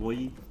wonky.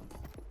 Boy.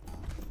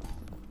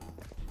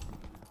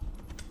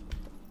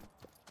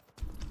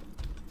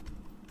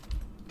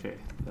 Okay,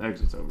 the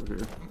exit's over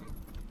here.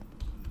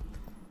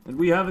 And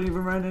we haven't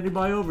even ran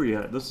anybody over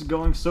yet. This is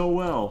going so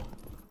well.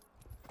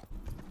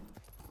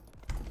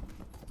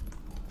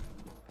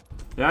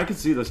 Yeah, I could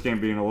see this game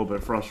being a little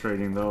bit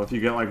frustrating though if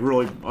you get like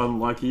really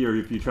unlucky or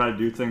if you try to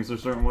do things a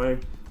certain way.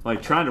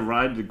 Like trying to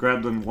ride to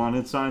grab the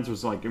wanted signs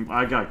was like,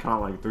 I got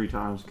caught like 3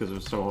 times because it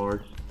was so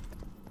hard.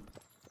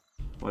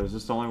 What, is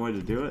this the only way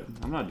to do it?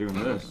 I'm not doing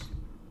this.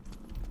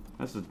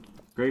 That's a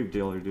grave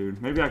dealer,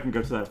 dude. Maybe I can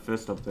go to that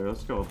fist up there.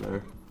 Let's go up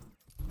there.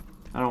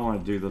 I don't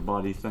want to do the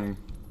body thing.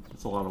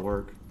 That's a lot of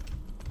work.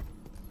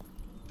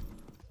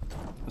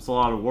 That's a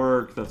lot of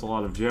work. That's a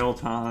lot of jail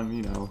time,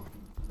 you know.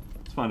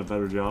 Let's find a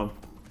better job.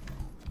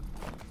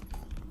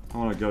 I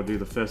want to go do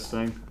the fist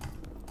thing.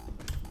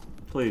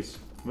 Please,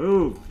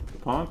 move,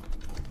 punk.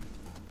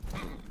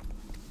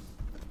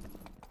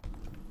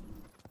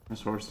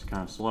 This horse is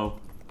kind of slow.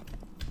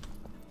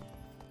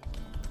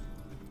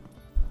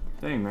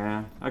 Dang,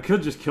 man. I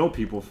could just kill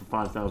people for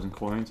 5,000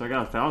 coins. I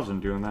got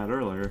 1,000 doing that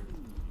earlier.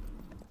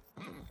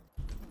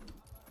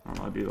 That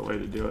might be the way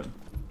to do it.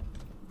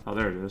 Oh,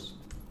 there it is.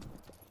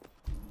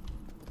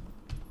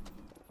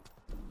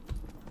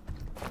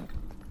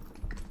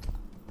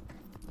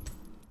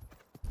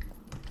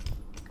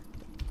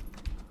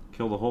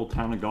 Kill the whole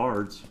town of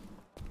guards.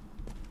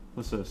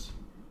 What's this?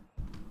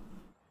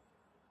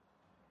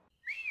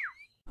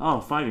 Oh,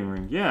 fighting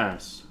ring.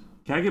 Yes.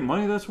 Can I get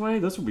money this way?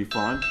 This will be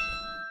fun.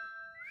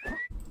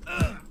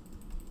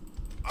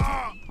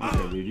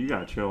 Okay, dude, you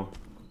gotta chill.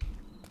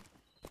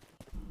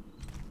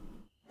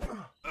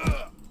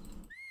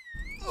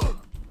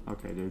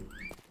 Okay, dude.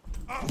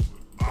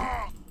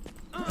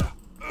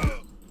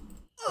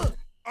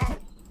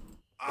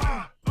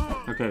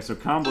 Okay, so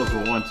combos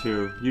are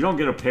 1-2. You don't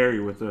get a parry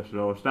with this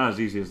though. It's not as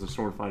easy as the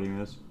sword fighting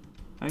is.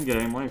 I didn't get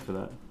any money for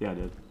that. Yeah, I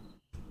did.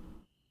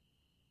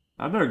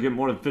 I better get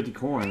more than 50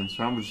 coins,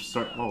 so I'm gonna just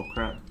start. Oh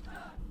crap!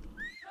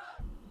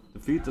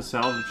 Defeat the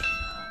salvage.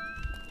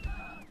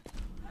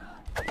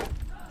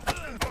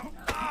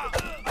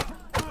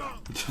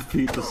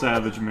 Defeat the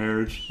savage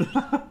marriage.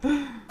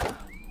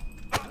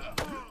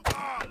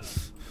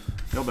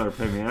 Y'all better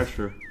pay me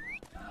extra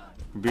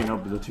for being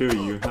up to the 2 of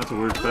you. That's a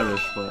weird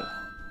fetish, but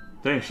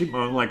dang, she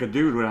moaned like a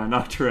dude when I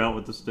knocked her out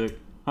with the stick.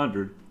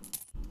 100.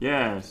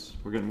 Yes,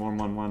 we're getting more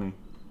money.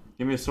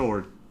 Give me a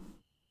sword.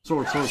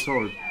 Sword, sword,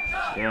 sword.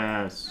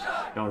 Yes,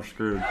 y'all are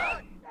screwed.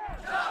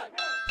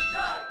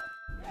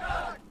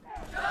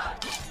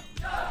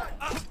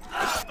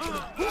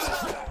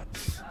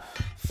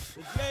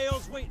 The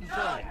jail's waiting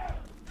for you.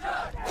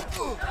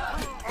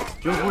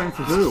 Just waiting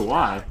for who?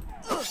 Why?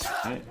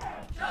 Hey.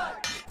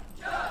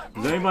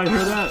 Does anybody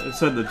hear that? It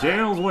said the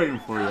jail's waiting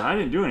for you. I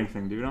didn't do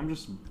anything, dude. I'm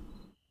just...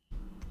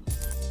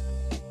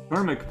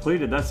 Tournament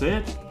completed. That's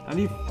it? I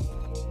need...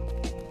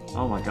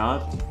 Oh my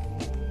god.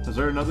 Is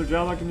there another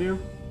job I can do?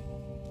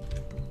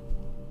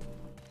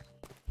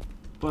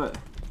 But...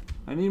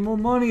 I need more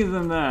money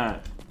than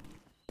that.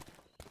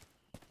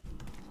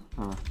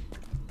 Huh.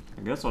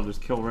 I guess I'll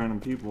just kill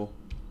random people.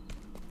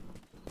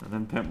 And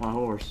then pimp my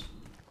horse.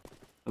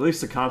 At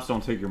least the cops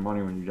don't take your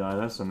money when you die.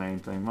 That's the main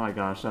thing. My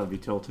gosh, that would be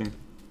tilting. If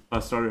I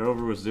started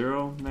over with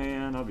 0,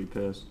 man, I'd be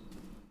pissed.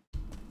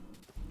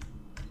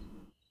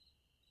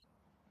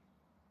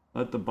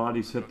 Let the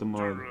bodies hit the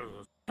mud.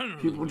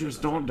 People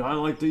just don't die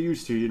like they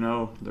used to, you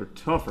know. They're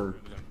tougher.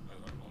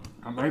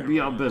 I might be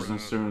out of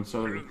business soon,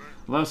 so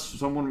unless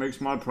someone makes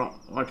my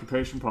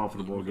occupation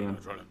profitable again.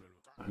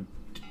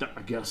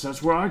 I guess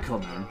that's where I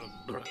come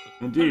in.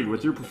 Indeed,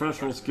 with your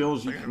professional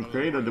skills, you can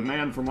create a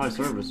demand for my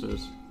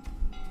services.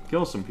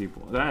 Kill some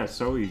people. That is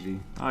so easy.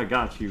 I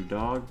got you,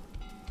 dog.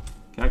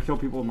 Can I kill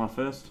people with my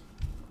fist?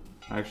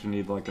 I actually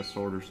need like a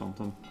sword or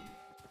something.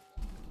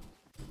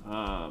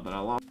 But I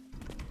lost.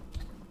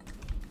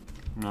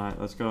 Alright,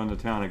 let's go into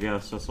town, I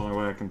guess. That's the only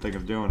way I can think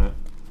of doing it.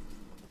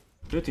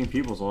 15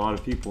 people's a lot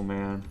of people,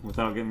 man.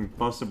 Without getting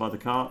busted by the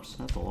cops,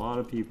 that's a lot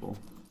of people.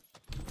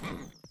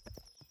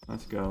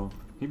 Let's go.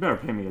 You better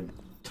pay me a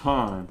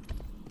ton.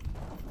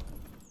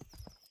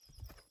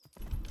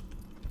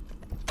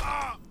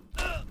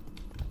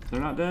 They're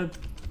not dead?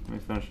 Let me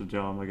finish the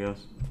job, I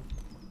guess.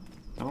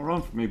 Don't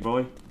run from me,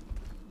 boy.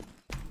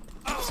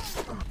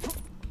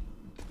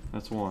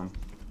 That's one.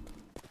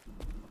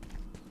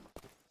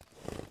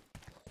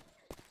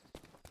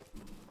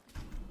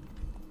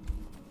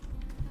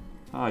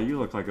 Ah, you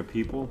look like a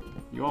people.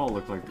 You all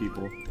look like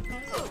people.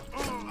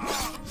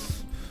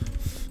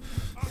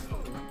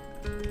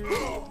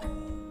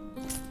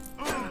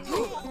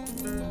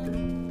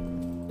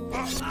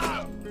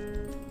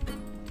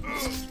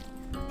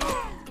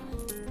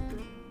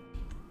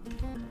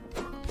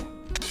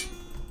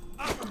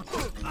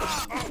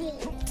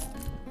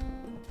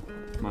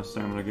 my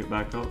stamina get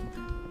back up.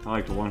 I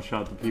like to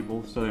one-shot the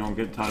people so they don't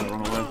get time to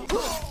run away.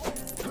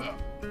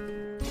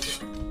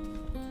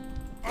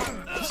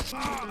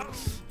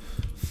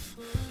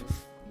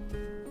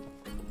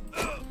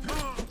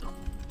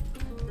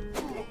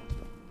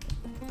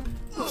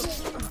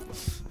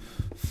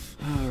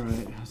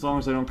 Alright, as long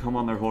as they don't come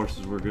on their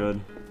horses, we're good.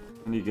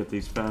 I need to get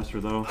these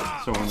faster though,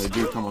 so when they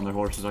do come on their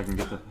horses, I can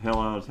get the hell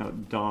out of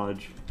town,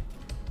 dodge.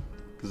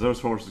 Because those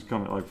horses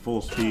come at like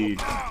full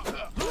speed.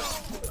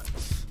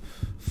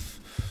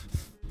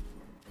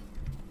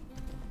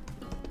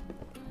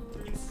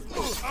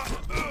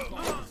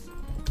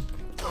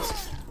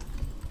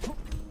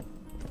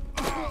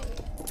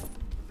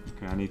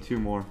 Okay, I need 2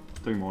 more,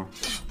 3 more.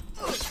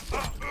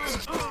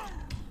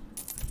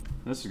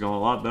 This is going a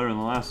lot better than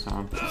the last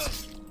time.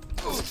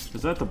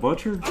 Is that the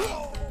butcher?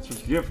 That's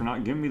what you get for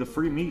not giving me the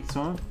free meat,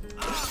 son.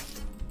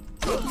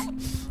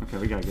 Okay,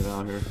 we gotta get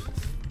out of here.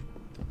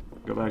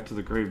 Go back to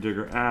the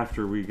gravedigger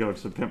after we go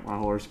to pimp my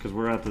horse, because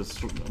we're at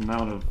this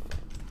amount of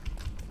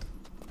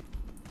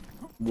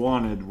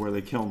wanted where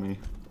they kill me.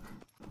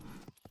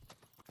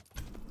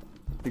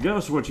 I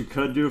guess what you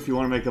could do if you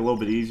want to make it a little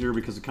bit easier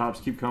because the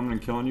cops keep coming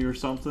and killing you or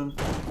something,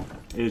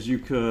 is you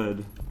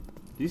could...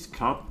 These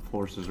cop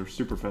horses are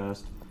super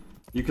fast.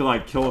 You could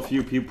like kill a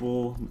few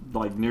people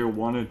like near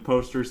wanted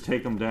posters,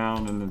 take them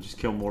down, and then just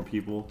kill more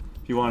people.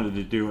 If you wanted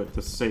to do it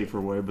the safer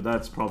way, but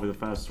that's probably the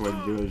fastest way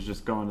to do it, is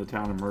just go into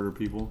town and murder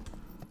people.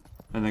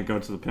 And then go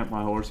to the Pimp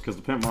My Horse, because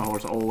the Pimp My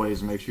Horse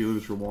always makes you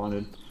lose your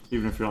wanted,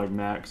 even if you're like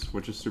max,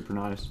 which is super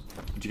nice.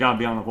 But you gotta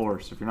be on the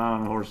horse. If you're not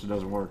on the horse, it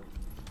doesn't work.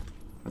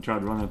 I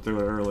tried running through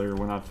it earlier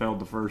when I failed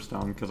the first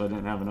time because I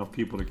didn't have enough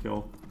people to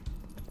kill.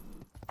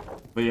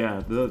 But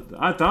yeah,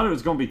 I thought it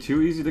was going to be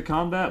too easy to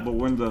combat, but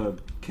when the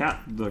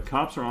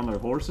cops are on their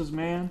horses,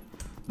 man,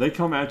 they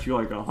come at you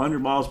like 100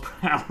 miles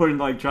per hour and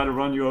like try to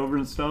run you over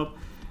and stuff.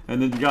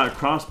 And then you got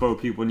crossbow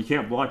people and you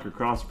can't block your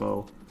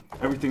crossbow.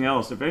 Everything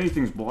else, if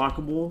anything's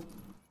blockable,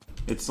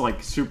 it's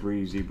like super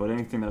easy, but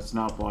anything that's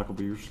not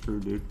blockable, you're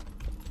screwed, dude.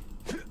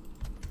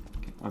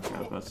 Okay, I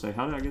was about to say,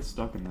 how did I get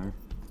stuck in there?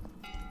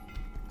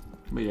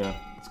 But yeah,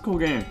 it's a cool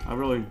game. I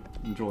really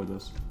enjoyed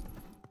this.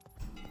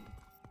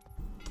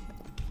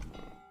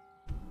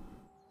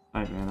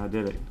 Alright, man, I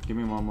did it. Give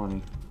me my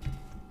money.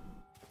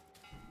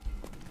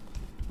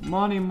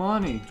 Money,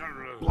 money!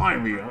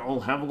 Blimey, I'll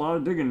have a lot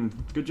of digging.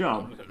 Good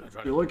job.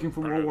 If you're looking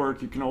for more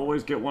work, you can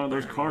always get one of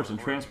those cars and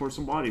transport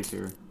some bodies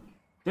here.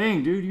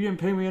 Dang, dude, you didn't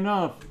pay me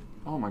enough.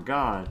 Oh my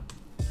god.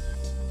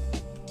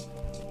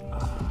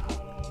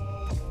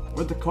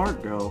 Where'd the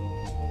cart go?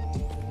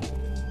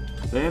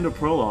 The end of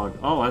prologue.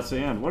 Oh, that's the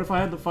end. What if I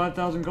had the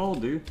 5,000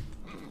 gold, dude?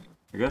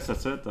 I guess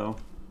that's it, though.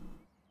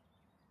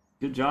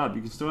 Good job.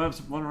 You can still have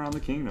some fun around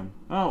the kingdom.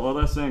 Oh, well,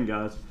 that's the end,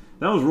 guys.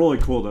 That was really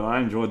cool, though. I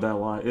enjoyed that a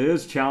lot. It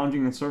is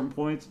challenging at certain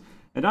points,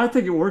 and I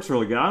think it works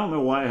really good. I don't know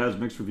why it has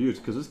mixed reviews,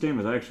 because this game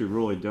is actually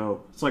really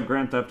dope. It's like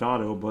Grand Theft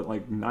Auto, but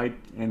like night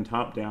and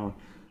top-down.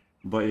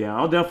 But yeah,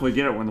 I'll definitely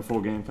get it when the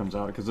full game comes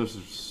out, because this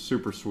is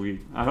super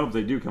sweet. I hope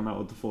they do come out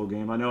with the full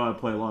game. I know I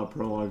play a lot of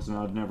prologues, and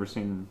I've never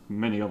seen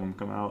many of them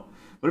come out.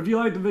 But if you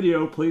liked the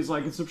video, please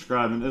like and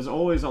subscribe. And as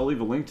always, I'll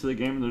leave a link to the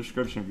game in the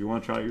description if you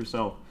want to try it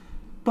yourself.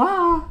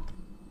 Bye!